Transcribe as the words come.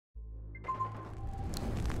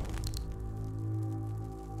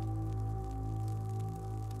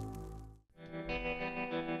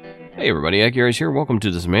Hey everybody, Acurais here. Welcome to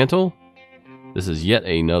Dysmantle. This is yet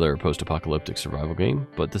another post-apocalyptic survival game,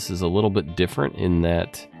 but this is a little bit different in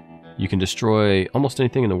that you can destroy almost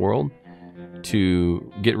anything in the world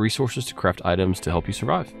to get resources to craft items to help you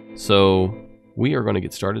survive. So we are going to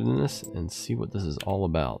get started in this and see what this is all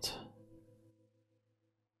about.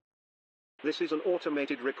 This is an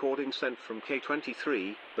automated recording sent from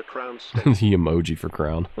K23, the Crown State. The emoji for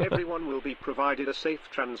Crown. Everyone will be provided a safe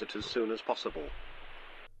transit as soon as possible.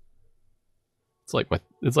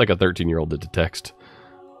 It's like a 13-year-old did to text.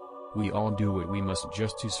 We all do what we must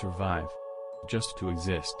just to survive. Just to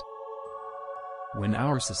exist. When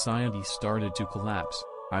our society started to collapse,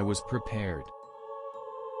 I was prepared.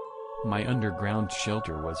 My underground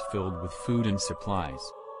shelter was filled with food and supplies.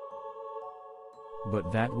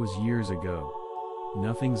 But that was years ago.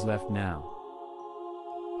 Nothing's left now.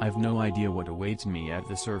 I've no idea what awaits me at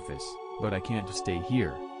the surface, but I can't stay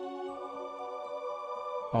here.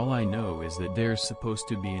 All I know is that there's supposed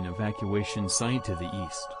to be an evacuation site to the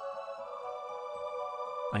east.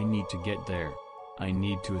 I need to get there. I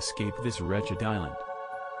need to escape this wretched island.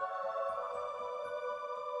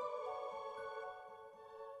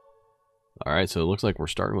 Alright, so it looks like we're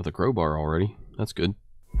starting with a crowbar already. That's good.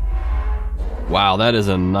 Wow, that is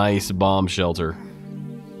a nice bomb shelter.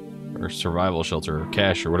 Or survival shelter, or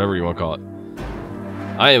cache, or whatever you want to call it.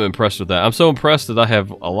 I am impressed with that. I'm so impressed that I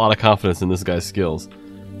have a lot of confidence in this guy's skills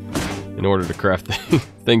in order to craft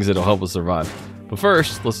things that'll help us survive. But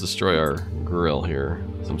first, let's destroy our grill here.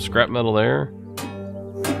 Some scrap metal there.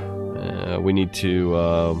 We need to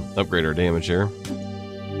upgrade our damage here.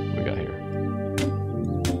 What we got here?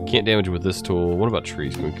 Can't damage with this tool. What about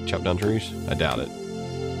trees? Can we chop down trees? I doubt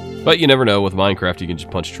it. But you never know. With Minecraft, you can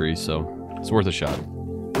just punch trees, so it's worth a shot.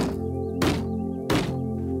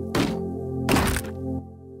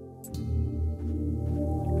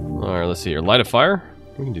 Alright, let's see here. Light a fire?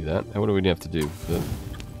 We can do that. What do we have to do?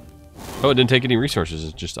 Oh, it didn't take any resources.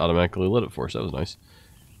 It just automatically lit it for us. That was nice.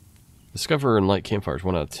 Discover and light campfires.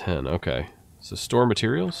 1 out of 10. Okay. So store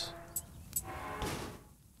materials.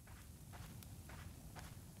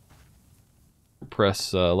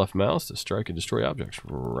 Press left mouse to strike and destroy objects.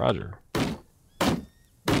 Roger.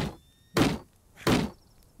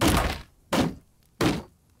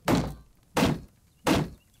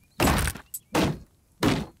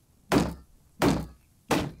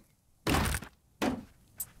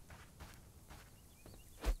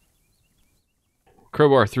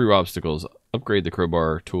 Crowbar through obstacles. Upgrade the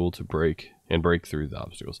crowbar tool to break through the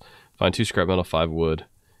obstacles. Find 2 scrap metal, 5 wood.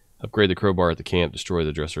 Upgrade the crowbar at the camp. Destroy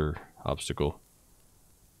the dresser obstacle.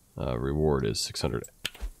 Reward is 600.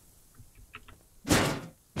 I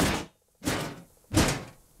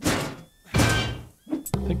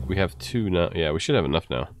think we have 2 now. Yeah, we should have enough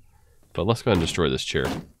now. But let's go ahead and destroy this chair.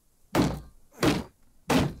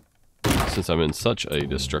 Since I'm in such a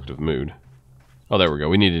destructive mood. Oh, there we go.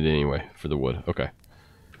 We need it anyway for the wood. Okay.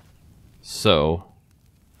 So,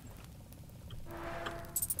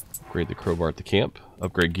 upgrade the crowbar at the camp.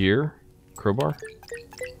 Upgrade gear. Crowbar.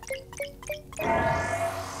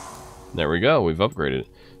 There we go. We've upgraded it.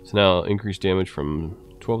 So now increase damage from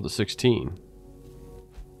 12 to 16.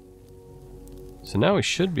 So now we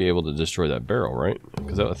should be able to destroy that barrel, right?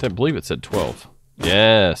 Because I believe it said 12.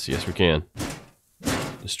 Yes, yes we can.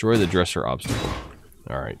 Destroy the dresser obstacle.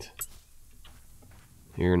 Alright.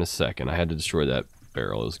 Here in a second. I had to destroy that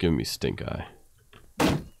barrel. It was giving me stink eye.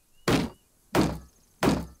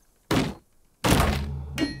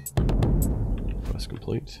 Quest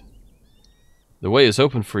complete. The way is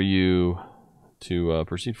open for you to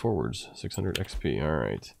proceed forwards. 600 XP.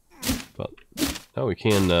 Alright. But now we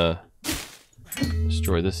can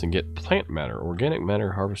destroy this and get plant matter. Organic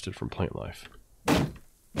matter harvested from plant life.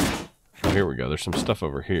 Oh, here we go. There's some stuff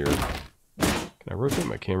over here. Can I rotate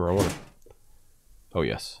my camera? I wonder. Oh,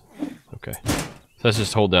 yes. Okay. So let's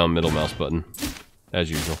just hold down middle mouse button,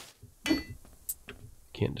 as usual.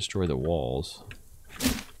 Can't destroy the walls.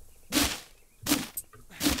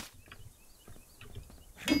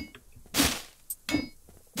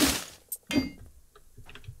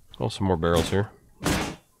 Oh, some more barrels here.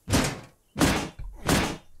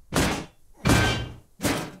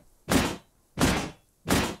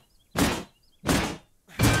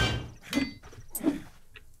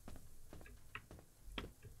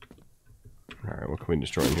 Alright, what can we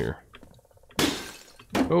destroy in here?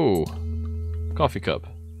 Oh! Coffee cup.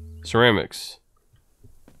 Ceramics.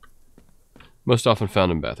 Most often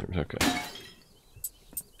found in bathrooms. Okay.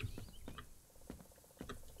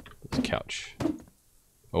 This couch.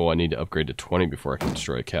 Oh, I need to upgrade to 20 before I can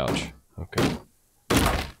destroy a couch. Okay.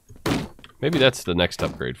 Maybe that's the next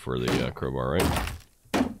upgrade for the crowbar, right?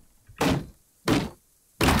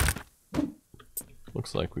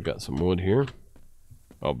 Looks like we got some wood here.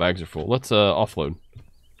 Oh, bags are full. Let's offload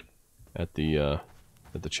at the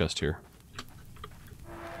chest here.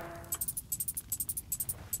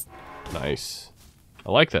 Nice. I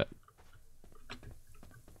like that.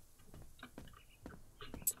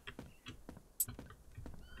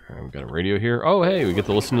 Alright, we got a radio here. Oh, hey, we get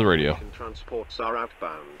to listen to the radio. Transports are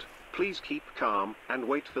outbound. Please keep calm and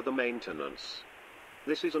wait for the maintenance.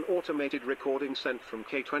 This is an automated recording sent from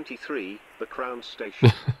K23, the Crown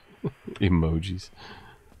Station. Emojis.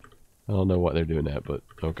 I don't know why they're doing that, but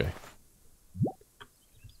okay.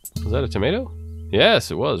 Was that a tomato? Yes,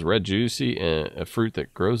 it was. Red juicy and a fruit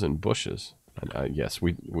that grows in bushes. Yes,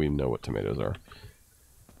 we know what tomatoes are.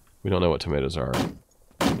 We don't know what tomatoes are.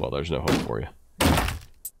 Well, there's no hope for you.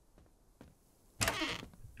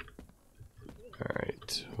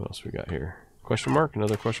 Alright, what else we got here? Question mark?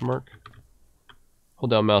 Another question mark? Hold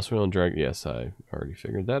down mouse wheel and drag. Yes, I already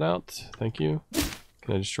figured that out. Thank you.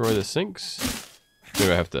 Can I destroy the sinks?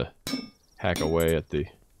 Maybe I have to hack away at the...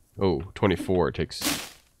 Oh, 24. It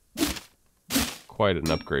takes quite an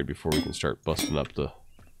upgrade before we can start busting up the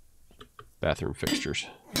bathroom fixtures.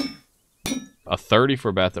 A 30 for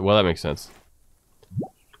a bathroom. Well, that makes sense.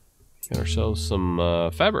 Get ourselves some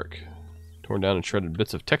fabric. Torn down and shredded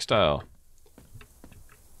bits of textile.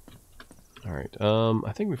 Alright,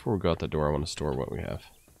 I think before we go out the door I want to store what we have.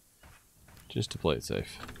 Just to play it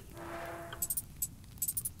safe.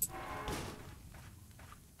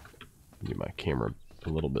 Get my camera a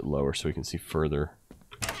little bit lower so we can see further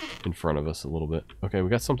in front of us a little bit. Okay, we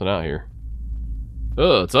got something out here.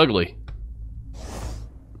 Oh, it's ugly.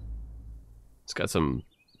 It's got some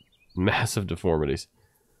massive deformities.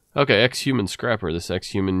 Okay, ex-human scrapper. This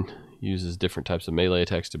ex-human uses different types of melee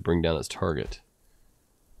attacks to bring down its target.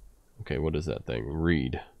 Okay, what is that thing?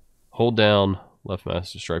 Read. Hold down left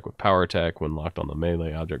mouse to strike with power attack when locked on the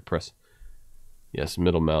melee object. Press yes,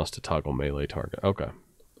 middle mouse to toggle melee target. Okay.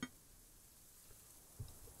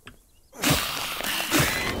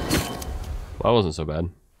 Well, that wasn't so bad.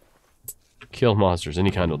 Kill monsters. Any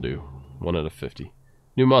kind will do. 1 out of 50.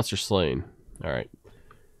 New monster slain. Alright.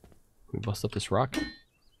 We bust up this rock?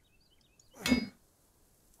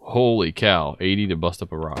 Holy cow. 80 to bust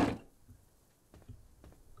up a rock.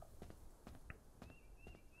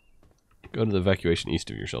 Go to the evacuation east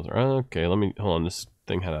of your shelter. Okay, let me... Hold on. This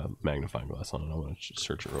thing had a magnifying glass on it. I want to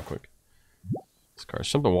search it real quick. This car.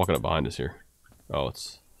 Something walking up behind us here. Oh,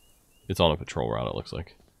 it's on a patrol route, it looks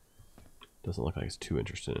like. Doesn't look like it's too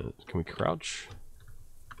interested in it. Can we crouch?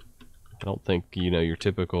 I don't think, you know, your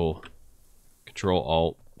typical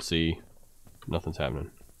Control-Alt-C. Nothing's happening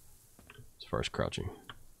as far as crouching.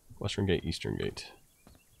 Western gate, eastern gate.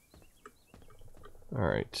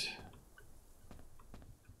 Alright.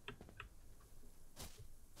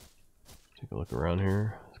 Take a look around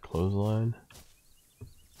here. Clothesline.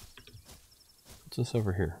 What's this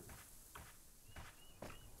over here?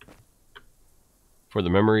 For the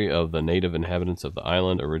memory of the native inhabitants of the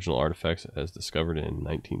island, original artifacts as discovered in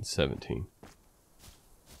 1917.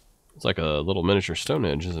 It's like a little miniature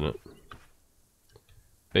Stonehenge, isn't it?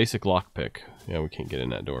 Basic lockpick. Yeah, we can't get in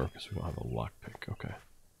that door because we don't have a lockpick. Okay.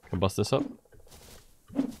 Can I bust this up?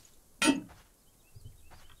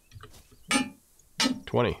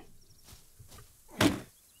 20.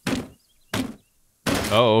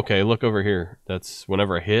 Oh, okay. Look over here. That's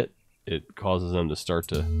whenever I hit, it causes them to start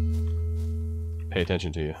to pay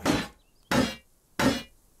attention to you.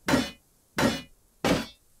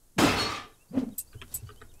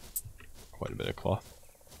 Quite a bit of cloth.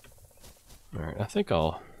 Alright, I think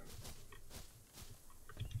I'll...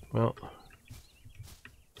 Well...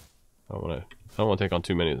 I don't want to take on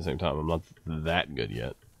too many at the same time. I'm not that good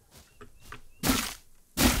yet.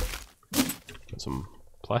 Got some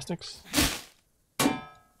plastics.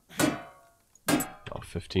 Oh,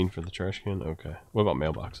 15 for the trash can? Okay. What about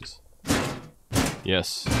mailboxes?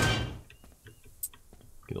 Yes.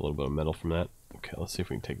 Get a little bit of metal from that. Okay, let's see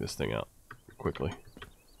if we can take this thing out quickly.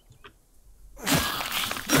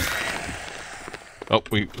 Oh,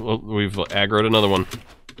 we've aggroed another one.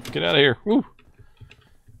 Get out of here. Woo!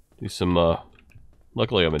 Do some,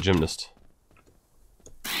 luckily I'm a gymnast.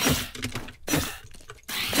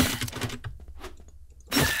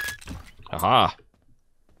 Aha!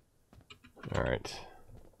 Alright.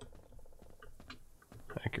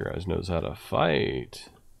 Accureyes knows how to fight.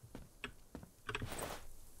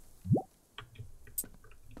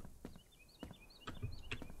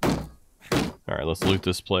 Alright, let's loot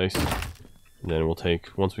this place. And then we'll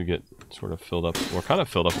take, once we get sort of filled up, we're kind of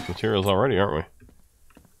filled up with materials already, aren't we?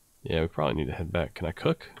 Yeah, we probably need to head back. Can I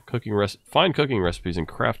cook? Find cooking recipes and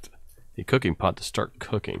craft a cooking pot to start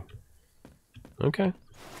cooking. Okay.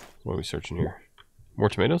 What are we searching here? More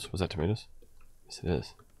tomatoes? Was that tomatoes? Yes, it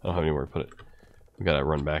is. I don't have anywhere to put it. We gotta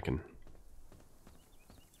run back and...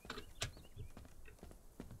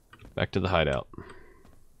 Back to the hideout.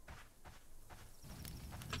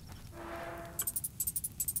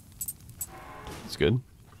 That's good.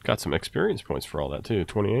 Got some experience points for all that too.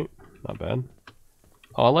 28. Not bad.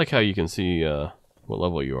 Oh, I like how you can see what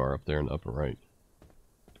level you are up there in the upper right.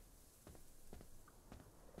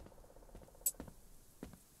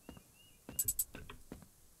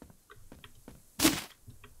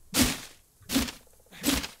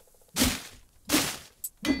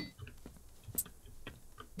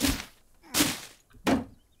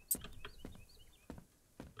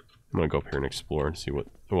 I'm gonna go up here and explore and see what...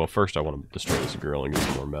 Well, first I want to destroy this grill and get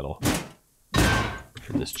some more metal.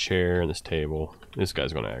 And this chair and this table. This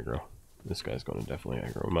guy's gonna aggro. This guy's gonna definitely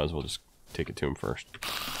aggro. We might as well just take it to him first.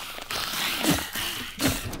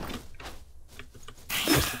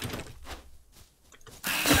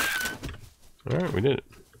 Alright, we did it.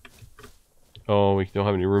 Oh, we don't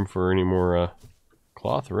have any room for any more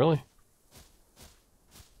cloth, really?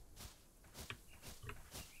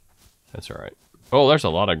 That's alright. Oh, there's a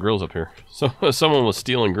lot of grills up here. So someone was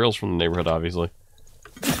stealing grills from the neighborhood, obviously.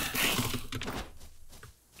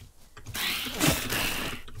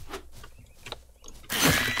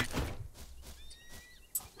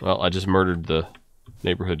 Well, I just murdered the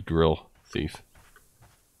neighborhood grill thief.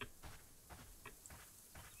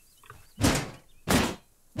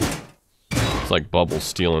 It's like Bubbles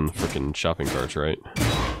stealing freaking shopping carts, right?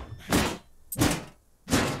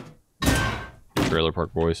 Trailer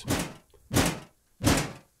Park Boys.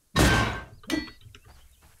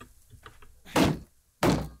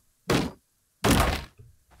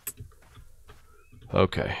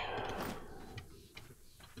 Okay.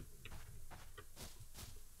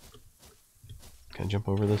 Can I jump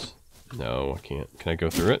over this? No, I can't. Can I go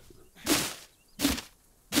through it?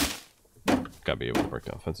 Gotta be able to break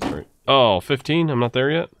down fences, right? Oh, 15? I'm not there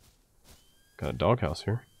yet? Got a doghouse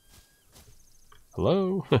here.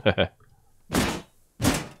 Hello?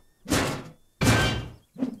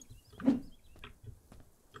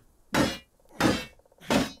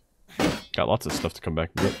 Got lots of stuff to come back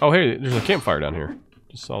and get. Oh, hey, there's a campfire down here.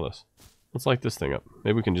 Just saw this. Let's light this thing up.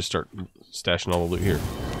 Maybe we can just start stashing all the loot here.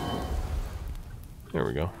 There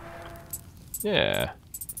we go. Yeah.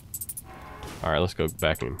 Alright, let's go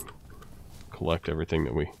back and collect everything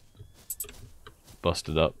that we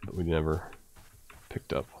busted up, but we never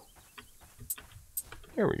picked up.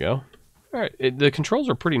 There we go. Alright, the controls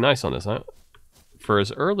are pretty nice on this, huh? For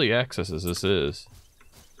as early access as this is,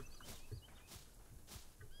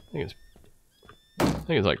 I think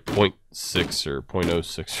it's like 0.6 or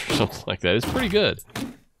 0.06 or something like that. It's pretty good.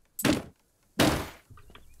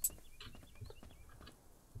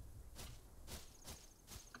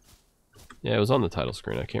 Yeah, it was on the title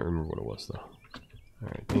screen. I can't remember what it was, though.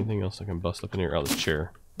 Alright, anything else I can bust up in here? Oh, this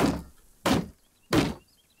chair.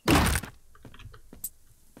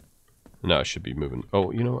 No, I should be moving.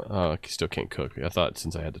 Oh, you know what? I still can't cook. I thought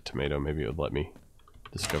since I had the tomato, maybe it would let me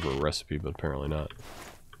discover a recipe, but apparently not.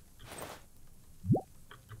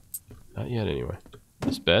 Not yet, anyway.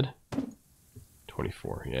 This bed?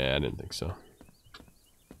 24. Yeah, I didn't think so.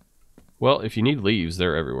 Well, if you need leaves,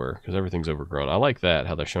 they're everywhere, because everything's overgrown. I like that,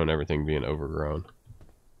 how they're showing everything being overgrown.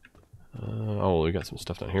 Oh, we got some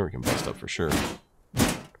stuff down here we can bust up for sure.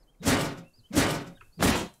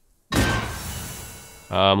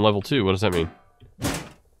 Level 2, what does that mean?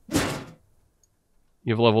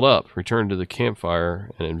 You've leveled up. Return to the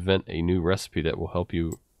campfire and invent a new recipe that will help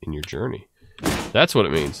you in your journey. That's what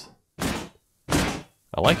it means.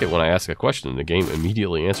 I like it when I ask a question and the game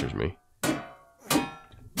immediately answers me.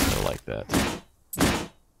 I like that.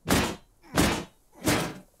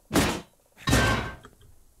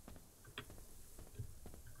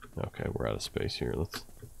 Okay, we're out of space here. Let's...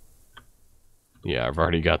 Yeah, I've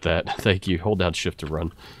already got that. Thank you. Hold down shift to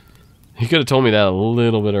run. You could have told me that a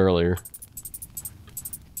little bit earlier.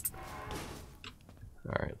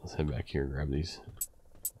 Alright, let's head back here and grab these.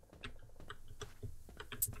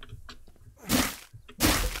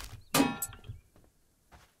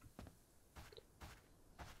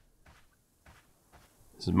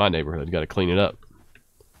 This is my neighborhood. Got to clean it up.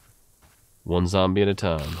 One zombie at a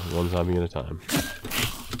time. One zombie at a time.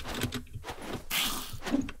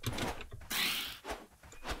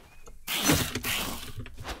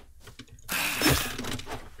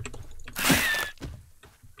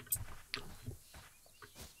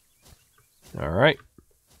 Alright.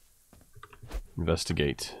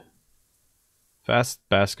 Investigate. Fast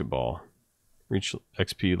basketball. Reach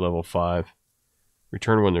XP level 5.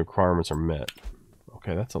 Return when the requirements are met.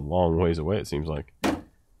 Okay, that's a long ways away, it seems like.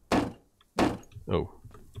 Oh.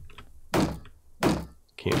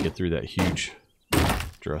 Can't get through that huge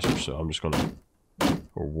dresser, so I'm just gonna,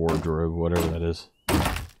 or wardrobe, whatever that is.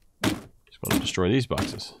 Just gonna destroy these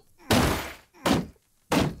boxes.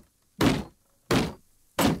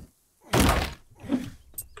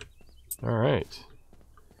 Alright.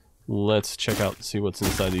 Let's check out and see what's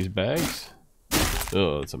inside these bags.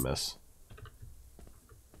 Oh, it's a mess.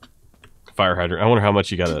 Fire hydrant. I wonder how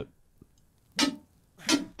much you got at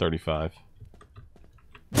 35.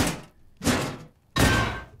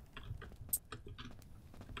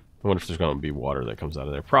 I wonder if there's going to be water that comes out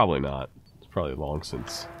of there. Probably not. It's probably long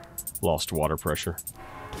since lost water pressure.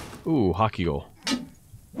 Ooh, hockey goal.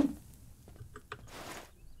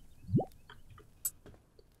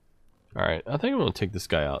 Alright, I think I'm going to take this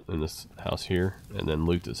guy out in this house here and then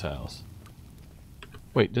loot this house.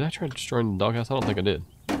 Wait, did I try destroying the doghouse? I don't think I did.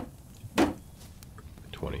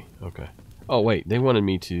 20, okay. Oh wait, they wanted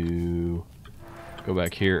me to go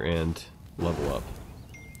back here and level up.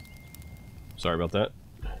 Sorry about that.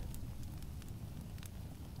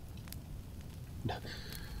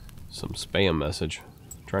 Some spam message.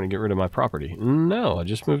 Trying to get rid of my property. No, I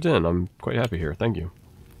just moved in. I'm quite happy here. Thank you.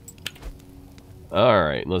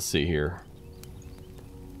 Alright, let's see here.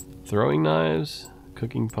 Throwing knives,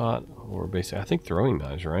 cooking pot, or basically, I think throwing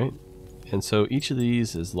knives, right? And so each of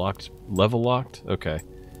these is locked, level locked? Okay.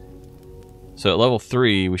 So at level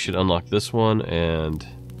 3, we should unlock this one and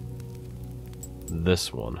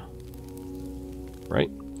this one. Right?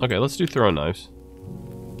 Okay, let's do throwing knives.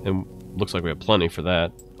 And looks like we have plenty for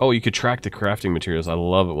that. Oh, you could track the crafting materials. I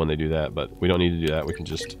love it when they do that, but we don't need to do that. We can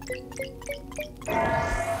just...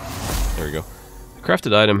 There we go. A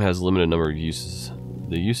crafted item has a limited number of uses.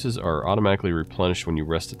 The uses are automatically replenished when you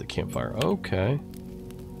rest at the campfire. Okay.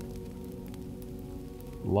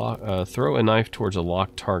 Throw a knife towards a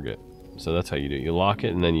locked target. So that's how you do it. You lock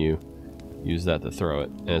it and then you use that to throw it.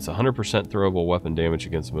 And it's 100% throwable weapon damage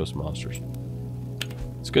against most monsters.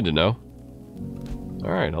 It's good to know.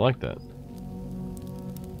 Alright, I like that.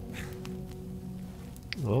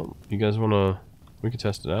 Well, you guys wanna... We can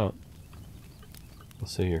test it out.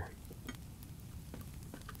 Let's see here.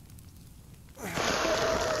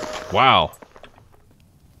 Wow!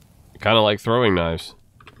 Kinda like throwing knives.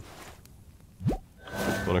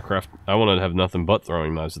 I want to have nothing but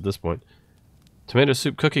throwing knives at this point. Tomato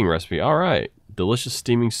soup cooking recipe. Alright. Delicious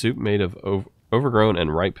steaming soup made of overgrown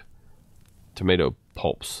and ripe tomato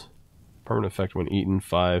pulps. Permanent effect when eaten.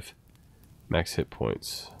 5 max hit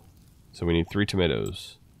points. So we need 3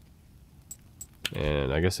 tomatoes.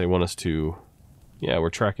 And I guess they want us to... Yeah, we're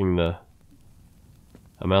tracking the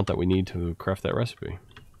amount that we need to craft that recipe.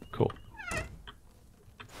 Cool.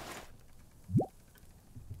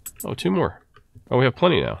 Oh, 2 more. Oh, we have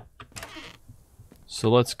plenty now. So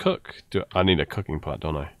let's cook. I need a cooking pot,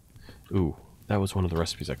 don't I? Ooh, that was one of the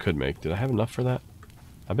recipes I could make. Did I have enough for that?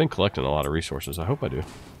 I've been collecting a lot of resources. I hope I do.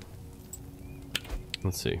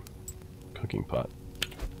 Let's see. Cooking pot.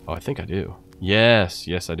 Oh, I think I do. Yes,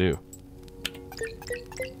 yes I do.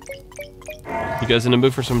 You guys in the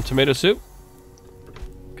mood for some tomato soup?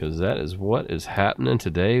 Because that is what is happening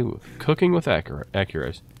today with cooking with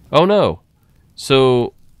accuracy. Oh no!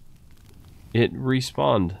 So... It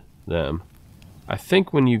respawned them. I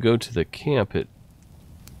think when you go to the camp, it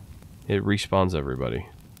respawns everybody.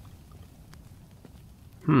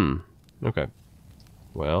 Okay.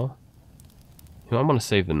 Well, you know, I'm gonna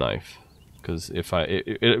save the knife because if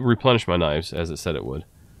it replenished my knives as it said it would.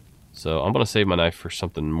 So I'm gonna save my knife for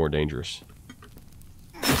something more dangerous.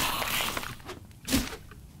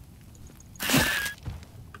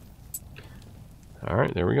 All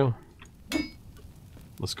right, there we go.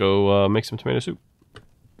 Let's go make some tomato soup.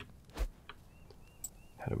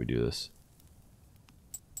 How do we do this?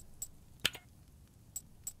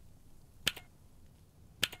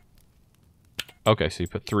 Okay, so you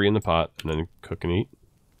put 3 in the pot and then cook and eat.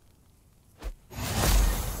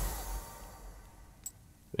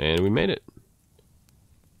 And we made it.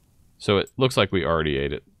 So it looks like we already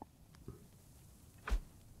ate it.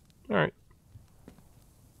 Alright.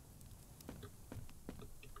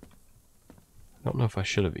 I don't know if I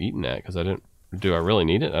should have eaten that because I didn't. Do I really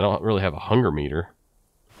need it? I don't really have a hunger meter.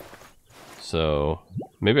 So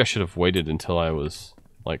maybe I should have waited until I was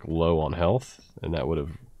like low on health, and that would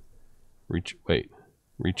have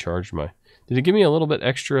recharged my. Did it give me a little bit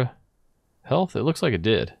extra health? It looks like it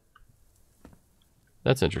did.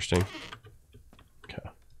 That's interesting. Okay.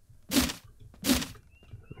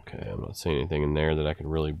 Okay, I'm not seeing anything in there that I can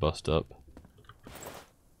really bust up.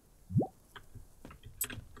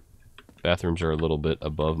 Bathrooms are a little bit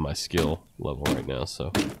above my skill level right now,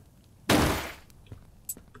 so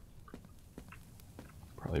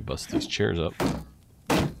probably bust these chairs up.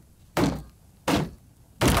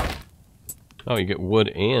 Oh, you get wood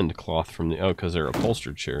and cloth from the... Oh, because they're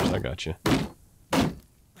upholstered chairs. I got you.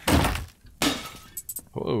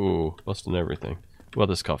 Whoa, busting everything. Well,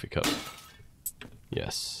 this coffee cup.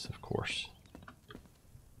 Yes, of course.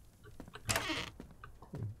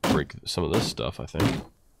 Break some of this stuff, I think.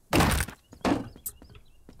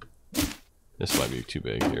 This might be too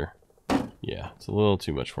big here. Yeah, it's a little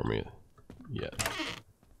too much for me yet.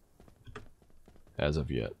 As of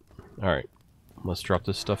yet. Alright, let's drop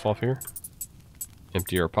this stuff off here.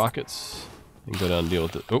 Empty our pockets. And go down and deal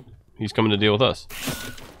with it. Oh, he's coming to deal with us.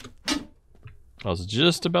 I was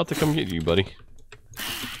just about to come get you, buddy.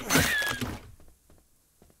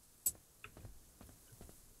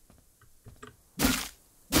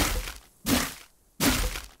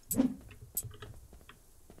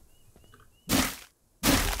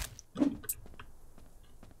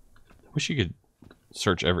 Wish you could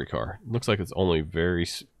search every car. It looks like it's only very,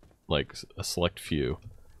 like, a select few.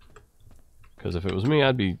 Because if it was me,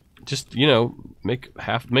 I'd be just, you know, make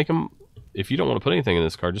them. If you don't want to put anything in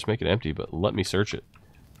this car, just make it empty. But let me search it.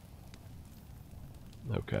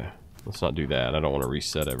 Okay, let's not do that. I don't want to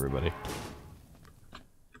reset everybody.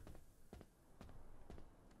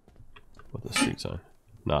 What the street sign?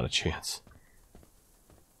 Not a chance.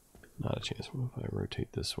 Not a chance. What if I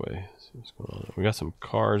rotate this way? See what's going on. We got some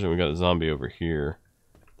cars and we got a zombie over here,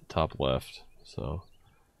 at the top left. So,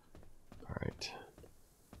 all right.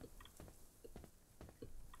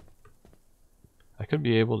 I could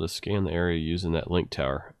be able to scan the area using that link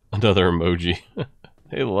tower. Another emoji.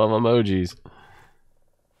 They love emojis.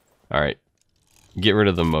 All right, get rid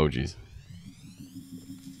of the emojis.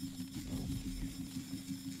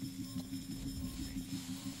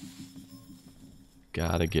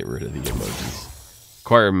 Gotta get rid of the emojis.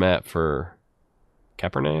 Acquire a map for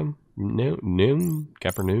Capernaum?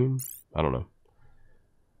 Capernaum? I don't know.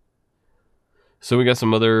 So we got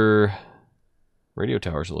some other radio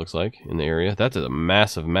towers, it looks like, in the area. That's a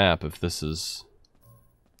massive map if this is...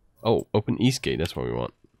 Oh, open East Gate, that's what we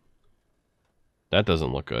want. That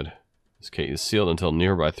doesn't look good. This gate is sealed until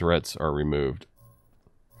nearby threats are removed.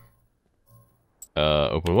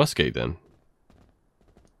 Open West Gate then.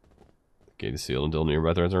 Gate is sealed until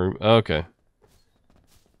nearby threats are removed. Okay.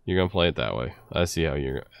 You're gonna play it that way. I see how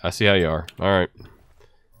you are. Alright.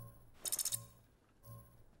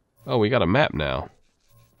 Oh, we got a map now.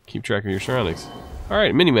 Keep track of your surroundings.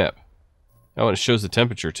 Alright, mini map. Oh, and it shows the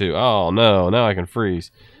temperature too. Oh no, now I can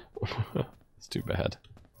freeze. It's too bad.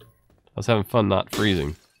 I was having fun not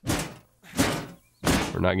freezing.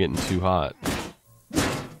 We're not getting too hot.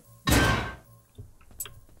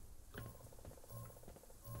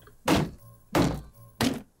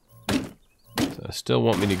 So I still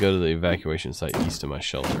want me to go to the evacuation site east of my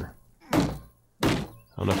shelter. I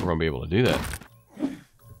don't know if we're going to be able to do that.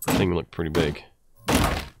 The thing looked pretty big.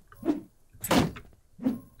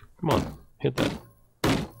 Come on, hit that.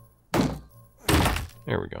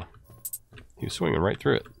 There we go. He was swinging right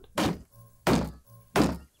through it.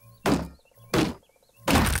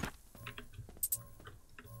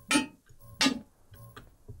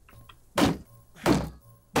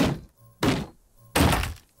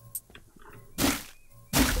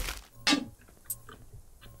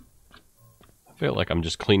 I feel like I'm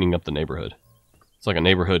just cleaning up the neighborhood. It's like a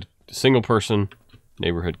neighborhood, single person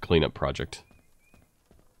neighborhood cleanup project.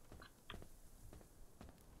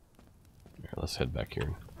 Alright, let's head back here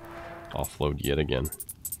and offload yet again.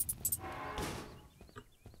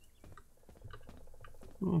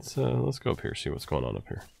 Let's go up here, see what's going on up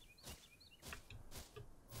here.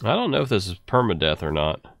 I don't know if this is permadeath or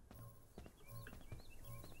not.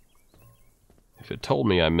 If it told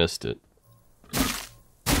me, I missed it.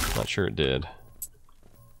 Not sure it did.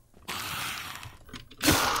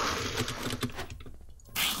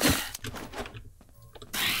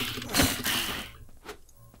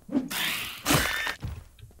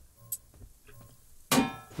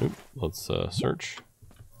 Oop, let's search.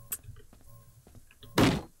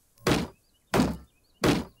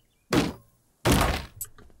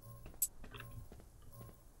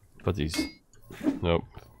 Put these. Nope.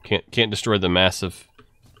 Can't destroy the massive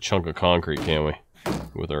chunk of concrete, can we?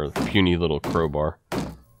 With our puny little crowbar.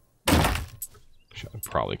 I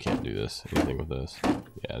probably can't do this. Anything with this.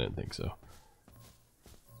 Yeah, I didn't think so.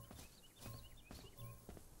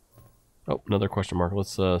 Oh, another question mark.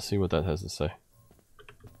 Let's see what that has to say.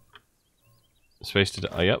 Space to...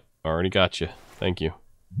 yep, already got you. Thank you.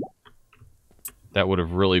 That would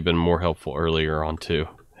have really been more helpful earlier on too,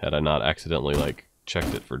 had I not accidentally like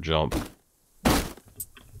checked it for jump.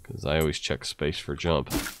 Because I always check space for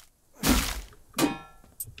jump.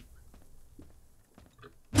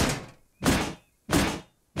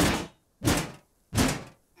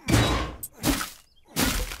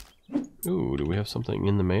 Ooh, do we have something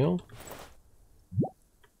in the mail?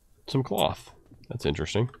 Some cloth. That's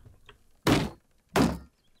interesting. I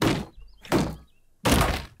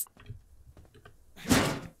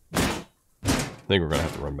think we're gonna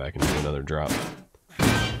have to run back and do another drop.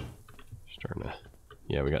 Starting to,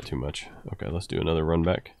 yeah, we got too much. Okay, let's do another run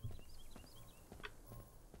back.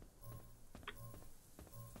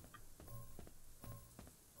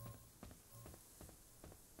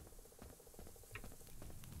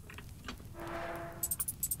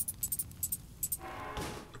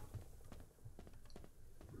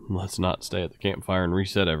 Let's not stay at the campfire and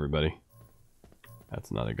reset everybody.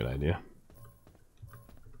 That's not a good idea.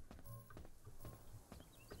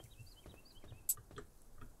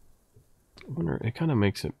 I wonder, it kind of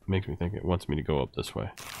makes me think it wants me to go up this way.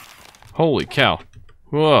 Holy cow.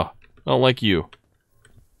 Whoa, I don't like you.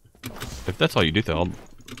 If that's all you do, though,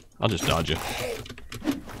 I'll just dodge you.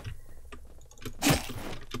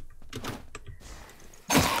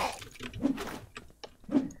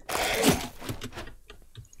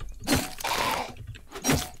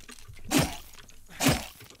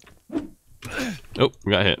 Oh,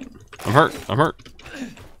 we got hit. I'm hurt. I'm hurt.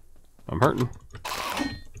 I'm hurting.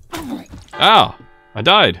 Ow! I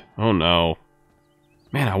died. Oh no.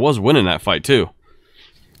 Man, I was winning that fight too.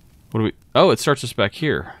 What do we... Oh, it starts us back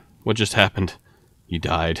here. What just happened? You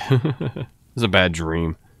died. It was a bad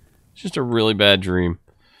dream. It's just a really bad dream.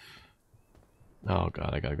 Oh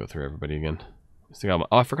god, I gotta go through everybody again. Oh,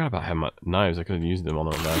 I forgot about having my knives. I could have used them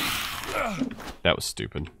on that guy. That was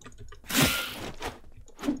stupid.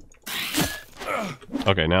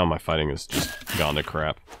 Okay, now my fighting is just gone to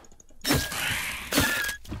crap.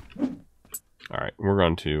 Alright, we're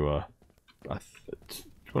going to, I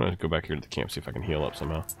want to go back here to the camp, see if I can heal up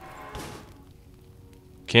somehow.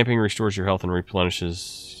 Camping restores your health and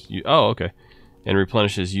replenishes... Oh, okay. And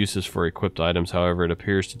replenishes uses for equipped items. However, it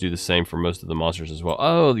appears to do the same for most of the monsters as well.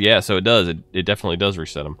 Oh, yeah, so it does. It definitely does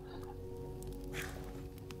reset them.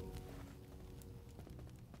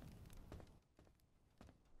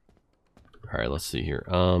 Alright, let's see here.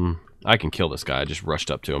 I can kill this guy. I just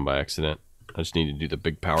rushed up to him by accident. I just need to do the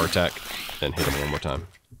big power attack, then hit him one more time.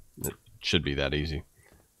 It should be that easy.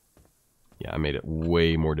 Yeah, I made it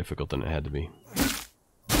way more difficult than it had to be.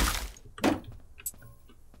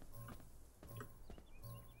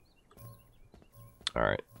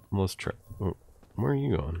 Alright, let's try... Oh, where are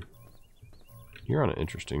you going? You're on an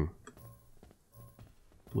interesting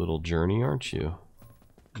little journey, aren't you?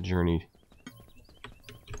 Journey...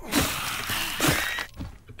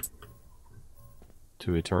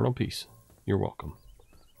 to eternal peace. You're welcome.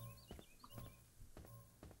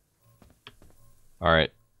 Alright.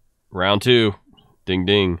 Round 2. Ding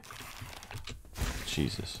ding.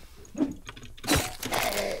 Jesus. Let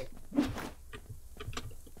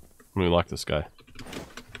me lock this guy.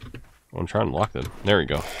 I'm trying to lock them. There we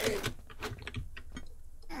go.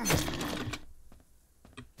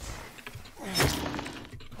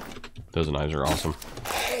 Those knives are awesome.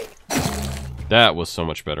 That was so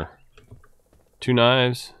much better. 2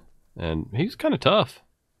 knives, and he's kind of tough.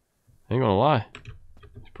 I ain't gonna lie.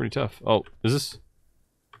 He's pretty tough. Oh, is this...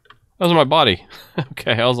 That was my body.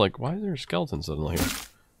 Okay, I was like, why is there a skeleton suddenly here?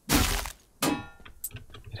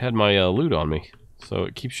 It had my loot on me, so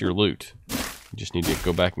it keeps your loot. You just need to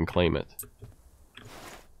go back and claim it.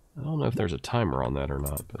 I don't know if there's a timer on that or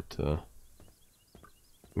not, but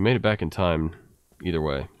we made it back in time either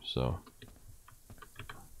way, so...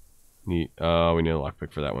 we need a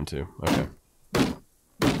lockpick for that one too. Okay.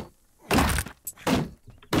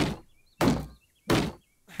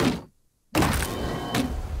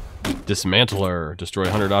 Dysmantler. Destroy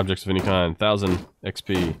 100 objects of any kind. 1000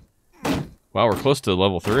 XP. Wow, we're close to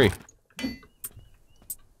level 3. Okay,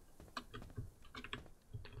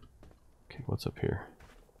 what's up here?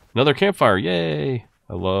 Another campfire. Yay!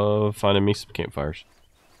 I love finding me some campfires.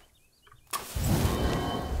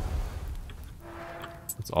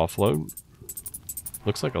 Let's offload.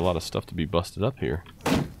 Looks like a lot of stuff to be busted up here.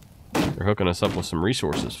 They're hooking us up with some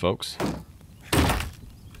resources, folks.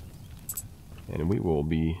 And we will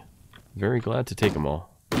be very glad to take them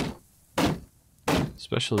all.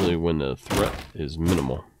 Especially when the threat is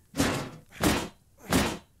minimal.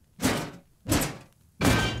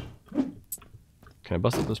 Can I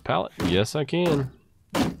bust up this pallet? Yes, I can.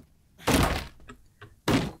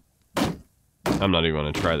 I'm not even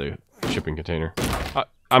going to try the shipping container.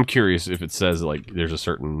 I'm curious if it says, like, there's a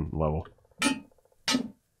certain level.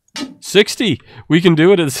 60! We can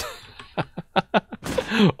do it as...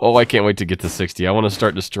 Oh, I can't wait to get to 60. I want to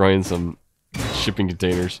start destroying some shipping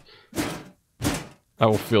containers. I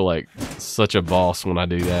will feel like such a boss when I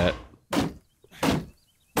do that.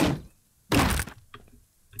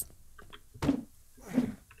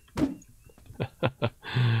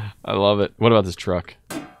 I love it. What about this truck?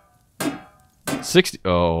 60.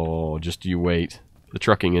 Oh, just you wait. The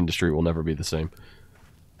trucking industry will never be the same.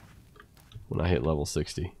 When I hit level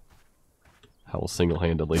 60, I will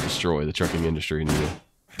single-handedly destroy the trucking industry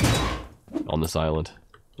on this island.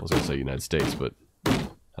 I was going to say United States, but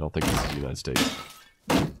I don't think this is the United States.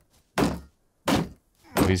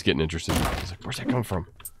 Oh, he's getting interested. He's like, where's that coming from?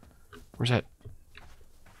 Where's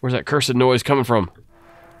that cursed noise coming from?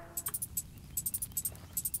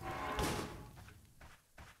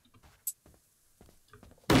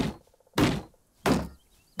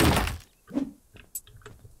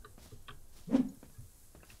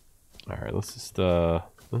 Alright, let's just, it's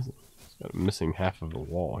got a missing half of the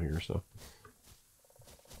wall here, so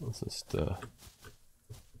let's just,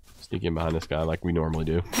 sneak in behind this guy like we normally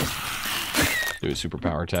do. Do a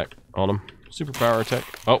superpower attack on him. Superpower attack.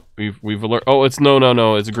 Oh, we've alerted. Oh, it's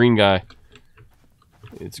no. It's a green guy.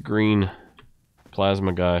 It's a green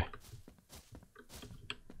plasma guy.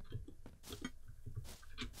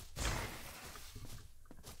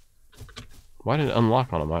 Why did it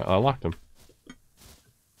unlock on him? I locked him.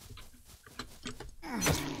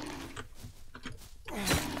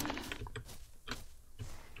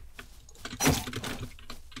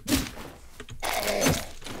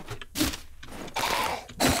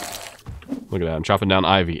 Look at that, I'm chopping down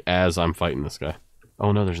Ivy as I'm fighting this guy.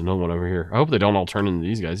 Oh no, there's another one over here. I hope they don't all turn into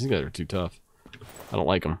these guys. These guys are too tough. I don't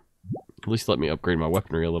like them. At least let me upgrade my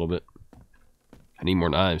weaponry a little bit. I need more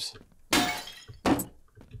knives.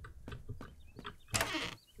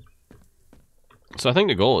 So I think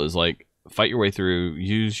the goal is, like, fight your way through,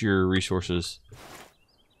 use your resources,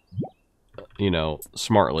 you know,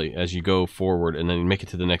 smartly as you go forward, and then make it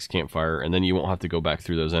to the next campfire, and then you won't have to go back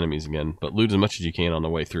through those enemies again, but loot as much as you can on the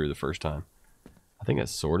way through the first time. I think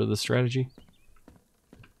that's sort of the strategy.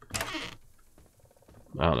 I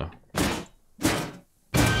don't know.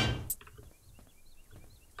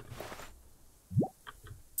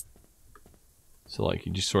 So, like,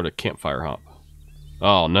 you just sort of campfire hop.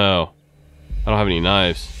 Oh, no. I don't have any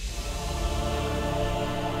knives.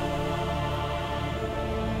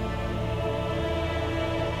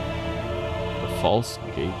 A false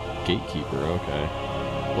gatekeeper, okay.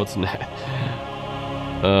 What's next?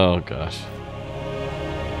 Oh, gosh.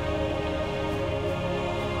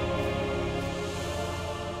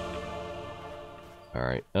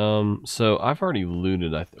 Alright, so I've already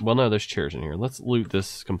looted, well, no, there's chairs in here. Let's loot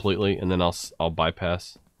this completely, and then I'll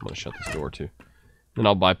bypass. I'm gonna shut this door, too. Then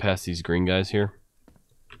I'll bypass these green guys here.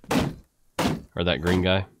 Or that green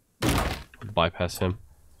guy. I'll bypass him.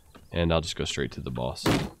 And I'll just go straight to the boss.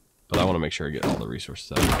 But I want to make sure I get all the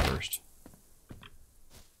resources out of here first.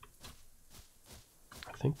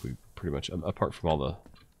 I think we pretty much, apart from all the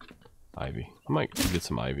ivy. I might get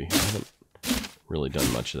some ivy. I haven't really done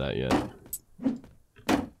much of that yet.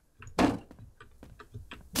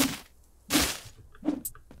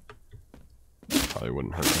 Probably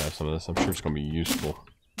wouldn't hurt to have some of this. I'm sure it's going to be useful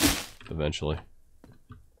eventually.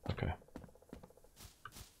 Okay.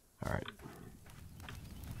 Alright.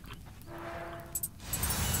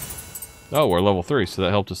 Oh, we're level 3, so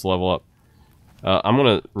that helped us level up. I'm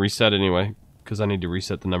going to reset anyway, because I need to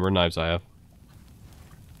reset the number of knives I have.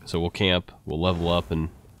 So we'll camp, we'll level up, and...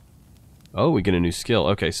 Oh, we get a new skill.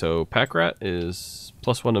 Okay, so Pack Rat is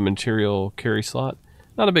 +1 to material carry slot.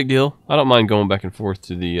 Not a big deal. I don't mind going back and forth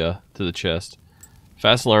to the chest.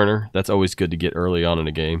 Fast Learner, that's always good to get early on in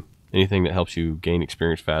a game. Anything that helps you gain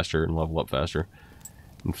experience faster and level up faster.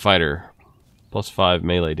 And Fighter, +5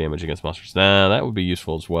 melee damage against monsters. Nah, that would be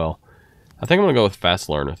useful as well. I think I'm going to go with Fast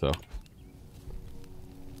Learner, though.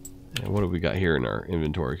 And what do we got here in our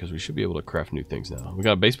inventory? Because we should be able to craft new things now. We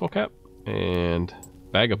got a baseball cap and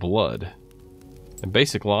bag of blood. And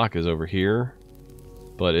basic lock is over here,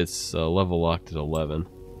 but it's level locked at 11.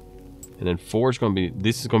 And then 4 is going to be,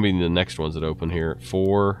 this is going to be the next ones that open here.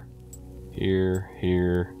 4, here,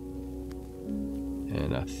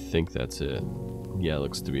 and I think that's it. Yeah, it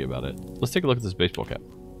looks to be about it. Let's take a look at this baseball cap.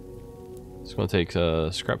 It's going to take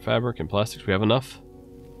scrap fabric and plastics. We have enough.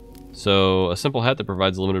 So, a simple hat that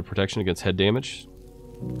provides limited protection against head damage.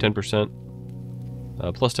 10%.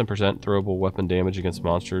 Plus 10% throwable weapon damage against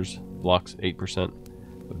monsters. Blocks 8%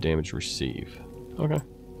 of damage received. Okay.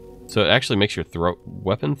 So it actually makes your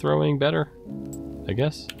weapon throwing better, I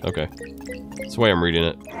guess? Okay. That's the way I'm reading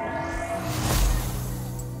it.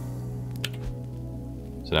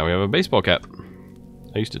 So now we have a baseball cap.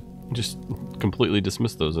 I used to just completely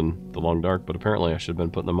dismiss those in the long dark, but apparently I should have been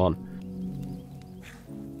putting them on.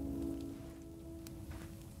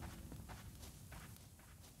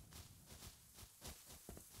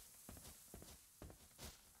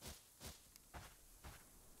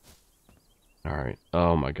 Alright.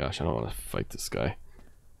 Oh my gosh, I don't want to fight this guy.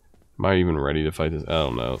 Am I even ready to fight this? I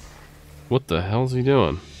don't know. What the hell's he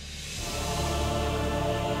doing?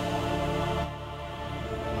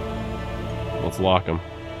 Let's lock him.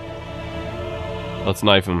 Let's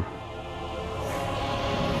knife him.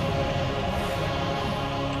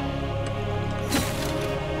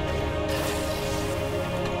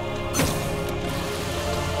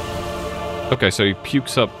 Okay, so he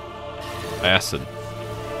pukes up acid.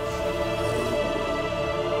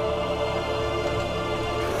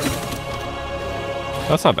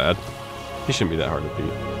 That's not bad. He shouldn't be that hard to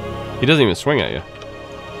beat. He doesn't even swing at you.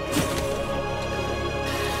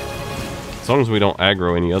 As long as we don't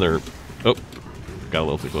aggro any other... Oh, got a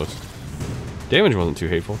little too close. Damage wasn't too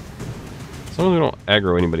hateful. As long as we don't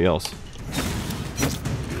aggro anybody else.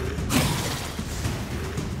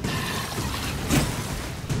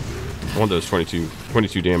 I want those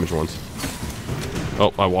 22 damage ones.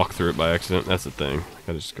 Oh, I walked through it by accident. That's the thing.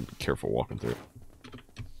 I just gotta be careful walking through it.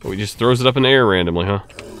 Oh, he just throws it up in the air randomly, huh?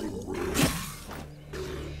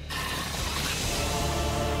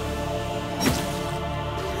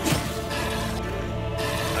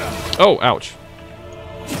 Oh, ouch.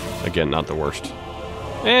 Again, not the worst.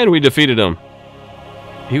 And we defeated him.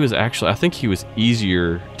 He was actually, I think he was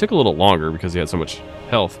easier. It took a little longer because he had so much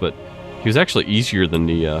health, but he was actually easier than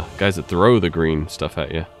the guys that throw the green stuff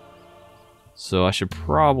at you. So I should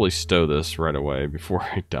probably stow this right away before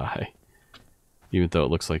I die. Even though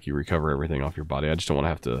it looks like you recover everything off your body. I just don't want to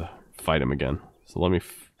have to fight him again. So let me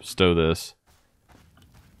stow this.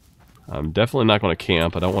 I'm definitely not going to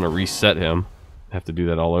camp. I don't want to reset him. Have to do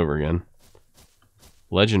that all over again.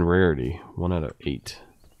 Legend rarity, 1 out of 8.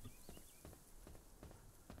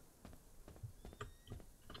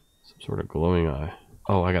 Some sort of glowing eye.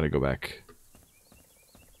 Oh, I gotta go back.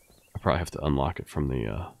 I probably have to unlock it from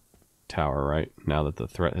the tower, right? Now that the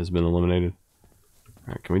threat has been eliminated.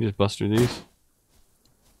 Alright, can we just bust through these?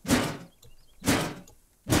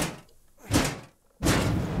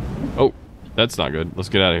 Oh, that's not good. Let's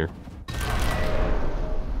get out of here.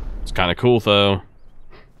 It's kind of cool, though.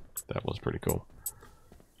 That was pretty cool.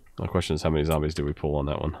 My question is, how many zombies did we pull on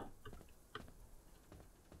that one?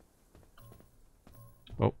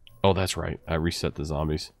 Oh, that's right. I reset the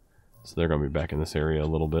zombies. So they're going to be back in this area a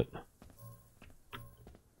little bit.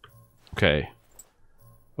 Okay.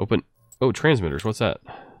 Open. Oh, transmitters. What's that?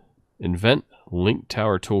 Invent Link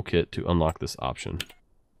Tower Toolkit to unlock this option.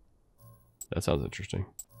 That sounds interesting.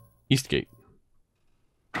 Eastgate.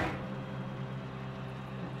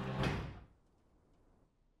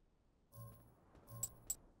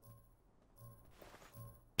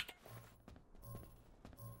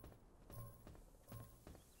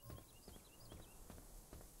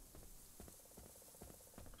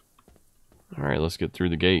 Alright, let's get through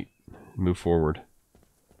the gate. Move forward.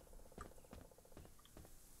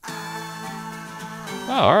 Oh,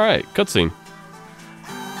 alright. Cutscene.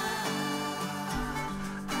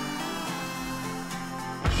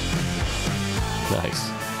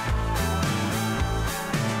 Nice.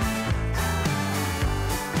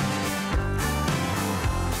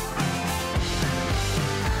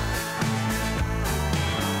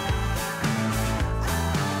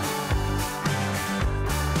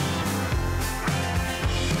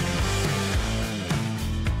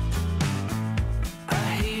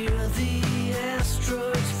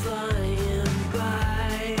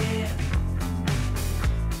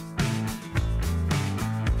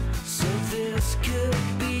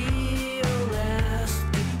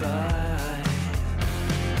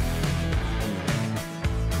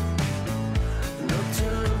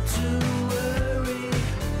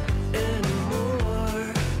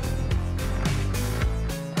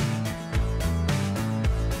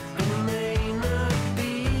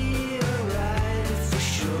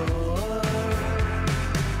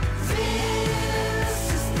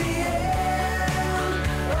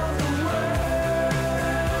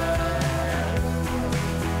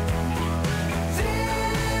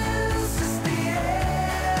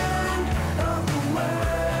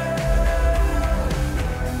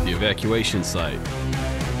 Evacuation site.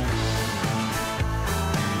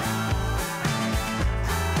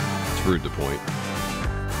 It's rude to point.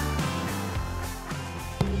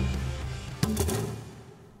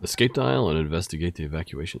 Escape the island and investigate the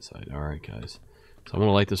evacuation site. Alright, guys. So I'm going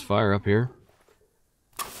to light this fire up here.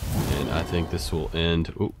 And I think this will end...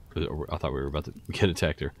 Ooh, I thought we were about to get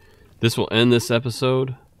attacked here. This will end this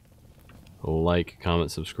episode. Like,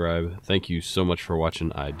 comment, subscribe. Thank you so much for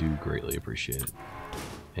watching. I do greatly appreciate it.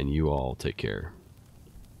 And you all take care.